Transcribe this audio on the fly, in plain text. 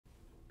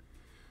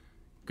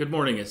Good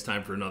morning. It's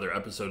time for another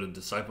episode of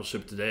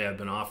Discipleship Today. I've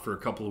been off for a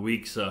couple of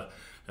weeks,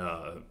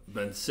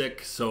 been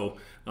sick. So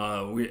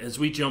as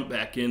we jump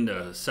back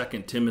into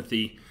 2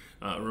 Timothy,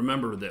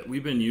 remember that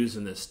we've been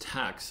using this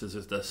text as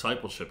a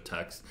discipleship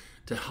text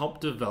to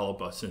help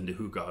develop us into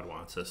who God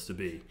wants us to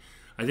be.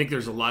 I think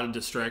there's a lot of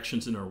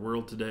distractions in our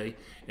world today,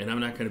 and I'm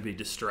not going to be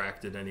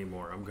distracted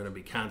anymore. I'm going to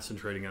be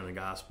concentrating on the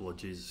gospel of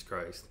Jesus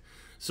Christ.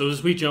 So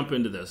as we jump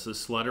into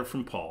this letter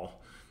from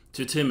Paul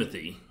to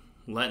Timothy,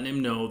 letting him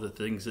know the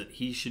things that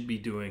he should be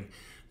doing,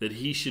 that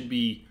he should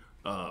be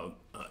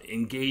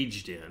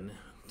engaged in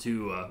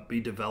to be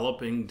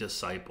developing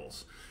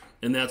disciples.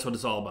 And that's what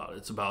it's all about.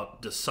 It's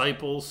about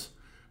disciples,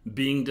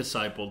 being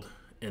discipled,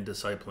 and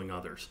discipling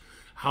others.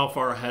 How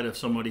far ahead of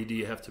somebody do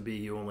you have to be?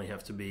 You only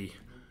have to be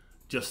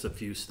just a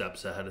few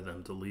steps ahead of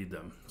them to lead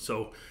them.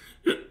 So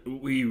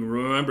we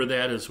remember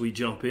that as we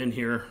jump in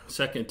here.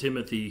 2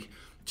 Timothy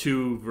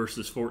 2,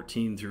 verses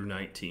 14 through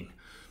 19.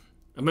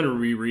 I'm going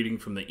to be reading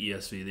from the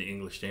ESV, the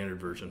English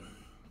Standard Version.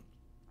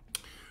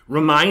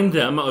 Remind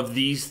them of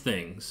these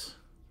things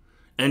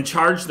and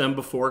charge them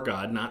before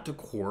God not to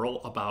quarrel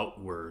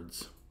about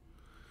words,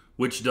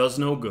 which does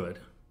no good,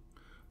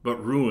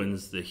 but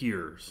ruins the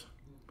hearers.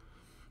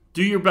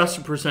 Do your best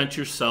to present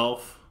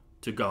yourself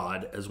to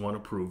God as one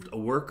approved, a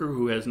worker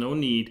who has no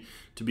need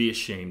to be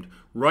ashamed,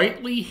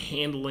 rightly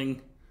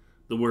handling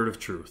the word of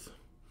truth.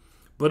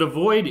 But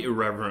avoid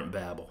irreverent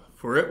babble,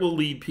 for it will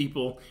lead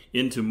people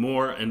into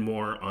more and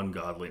more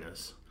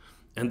ungodliness,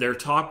 and their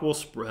talk will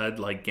spread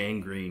like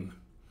gangrene.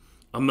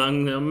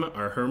 Among them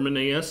are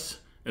Hymenaeus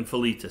and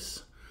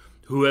Philetus,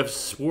 who have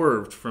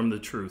swerved from the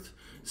truth,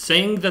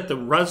 saying that the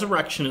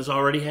resurrection has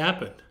already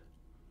happened.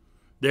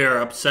 They are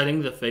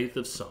upsetting the faith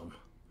of some.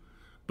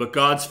 But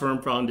God's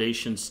firm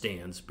foundation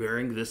stands,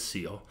 bearing this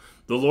seal.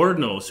 The Lord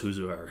knows whose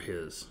are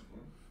his.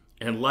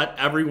 And let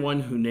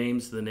everyone who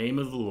names the name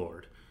of the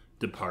Lord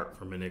depart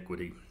from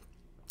iniquity.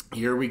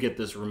 Here we get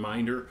this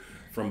reminder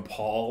from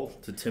Paul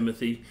to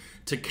Timothy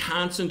to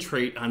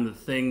concentrate on the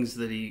things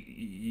that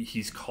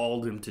he's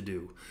called him to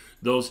do,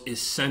 those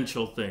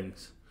essential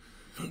things.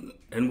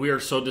 And we are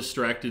so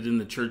distracted in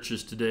the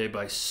churches today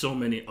by so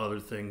many other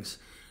things.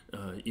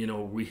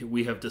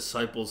 We have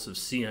disciples of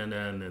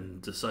CNN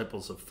and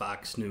disciples of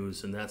Fox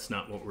News, and that's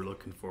not what we're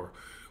looking for.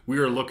 We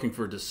are looking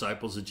for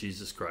disciples of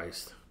Jesus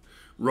Christ,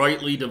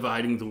 rightly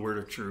dividing the word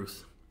of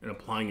truth and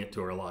applying it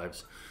to our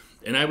lives.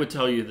 And I would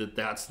tell you that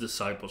that's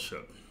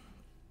discipleship.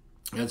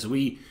 As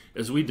we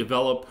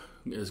develop,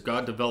 as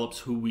God develops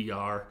who we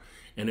are,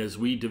 and as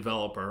we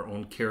develop our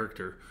own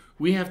character,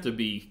 we have to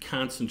be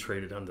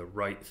concentrated on the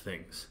right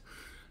things.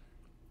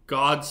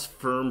 God's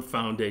firm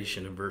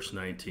foundation in verse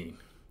 19.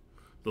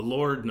 The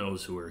Lord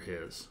knows who are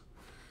his.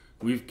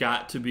 We've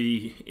got to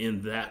be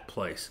in that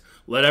place.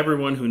 Let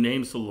everyone who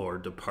names the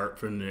Lord depart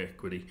from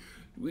iniquity.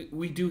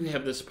 We do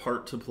have this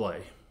part to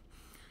play.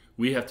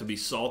 We have to be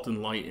salt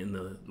and light in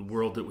the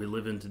world that we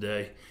live in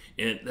today.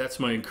 And that's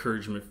my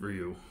encouragement for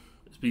you.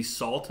 Is be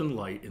salt and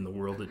light in the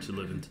world that you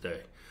live in today.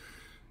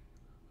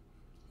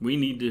 We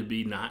need to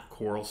be not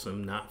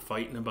quarrelsome, not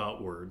fighting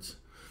about words,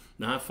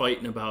 not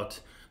fighting about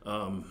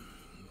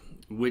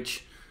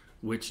which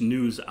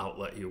news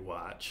outlet you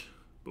watch.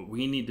 But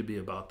we need to be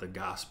about the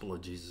gospel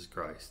of Jesus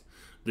Christ,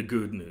 the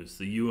good news,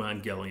 the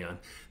euangelion,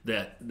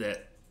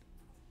 that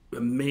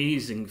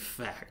amazing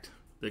fact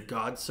that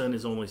God sent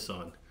his only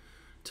son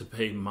to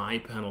pay my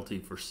penalty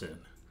for sin.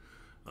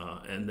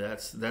 And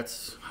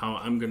that's how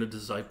I'm going to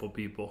disciple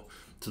people,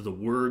 to the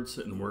words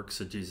and works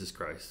of Jesus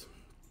Christ.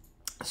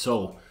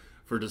 So,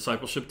 for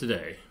discipleship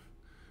today,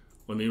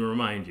 let me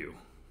remind you,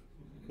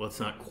 let's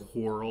not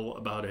quarrel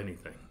about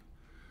anything.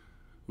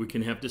 We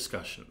can have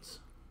discussions,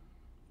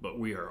 but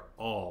we are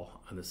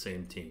all on the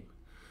same team,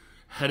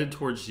 headed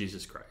towards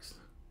Jesus Christ.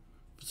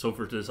 So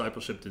for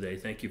discipleship today,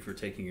 thank you for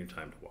taking your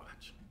time to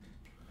watch.